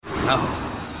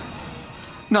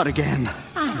Not again.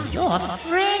 I'm your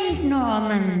friend,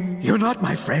 Norman. You're not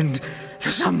my friend.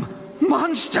 You're some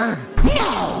monster.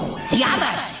 No, the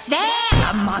others, they're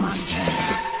the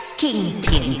monsters.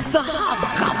 Kingpin, the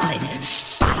Hobgoblin,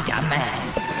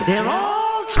 Spider-Man. They're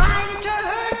all trying to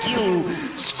hurt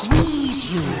you,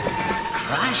 squeeze you,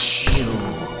 crush you.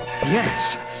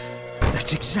 Yes,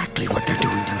 that's exactly what they're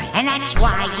doing to me. And that's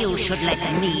why you should let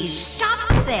me stop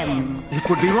them. It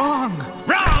would be wrong.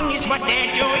 Wrong is what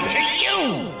they're doing to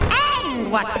you.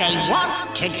 And what they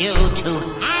want to do to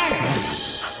Harry.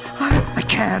 I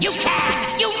can't. You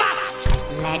can! You must!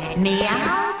 Let me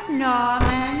out,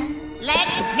 Norman. Let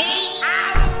me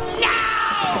out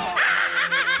now!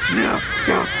 No,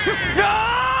 no, no!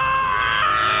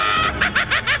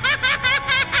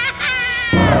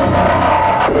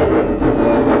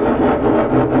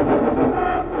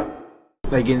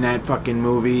 Like in that fucking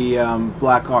movie,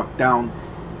 Black Hawk Down,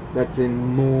 that's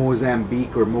in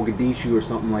Mozambique or Mogadishu or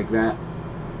something like that.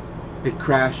 It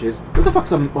crashes. What the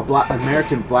fuck's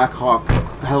American Black Hawk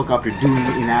helicopter doing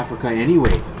in Africa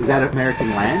anyway? Is that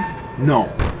American land?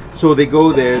 No. So they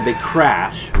go there, they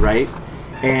crash, right?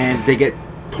 And they get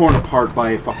torn apart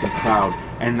by a fucking crowd.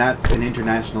 And that's an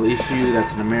international issue,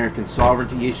 that's an American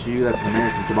sovereignty issue, that's an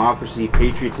American democracy,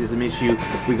 patriotism issue.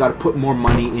 We gotta put more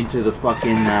money into the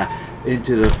fucking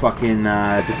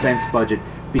defense budget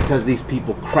because these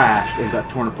people crashed and got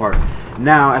torn apart.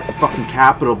 Now at the fucking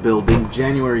Capitol building,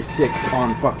 January 6th,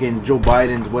 on fucking Joe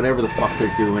Biden's whatever the fuck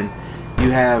they're doing,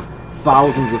 you have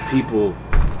thousands of people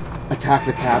attack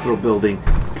the Capitol building,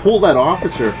 pull that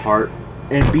officer apart,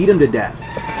 and beat him to death.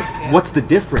 Yeah. What's the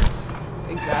difference?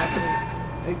 Exactly.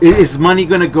 Is money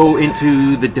going to go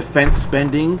into the defense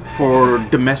spending for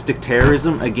domestic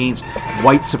terrorism against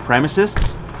white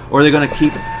supremacists? Or are they going to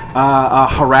keep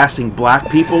harassing black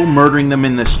people, murdering them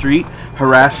in the street,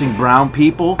 harassing brown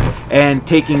people, and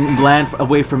taking land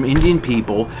away from Indian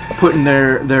people, putting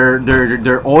their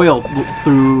oil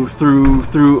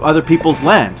through other people's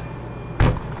land?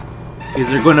 Is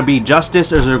there going to be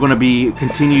justice, or is there going to be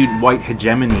continued white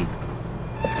hegemony?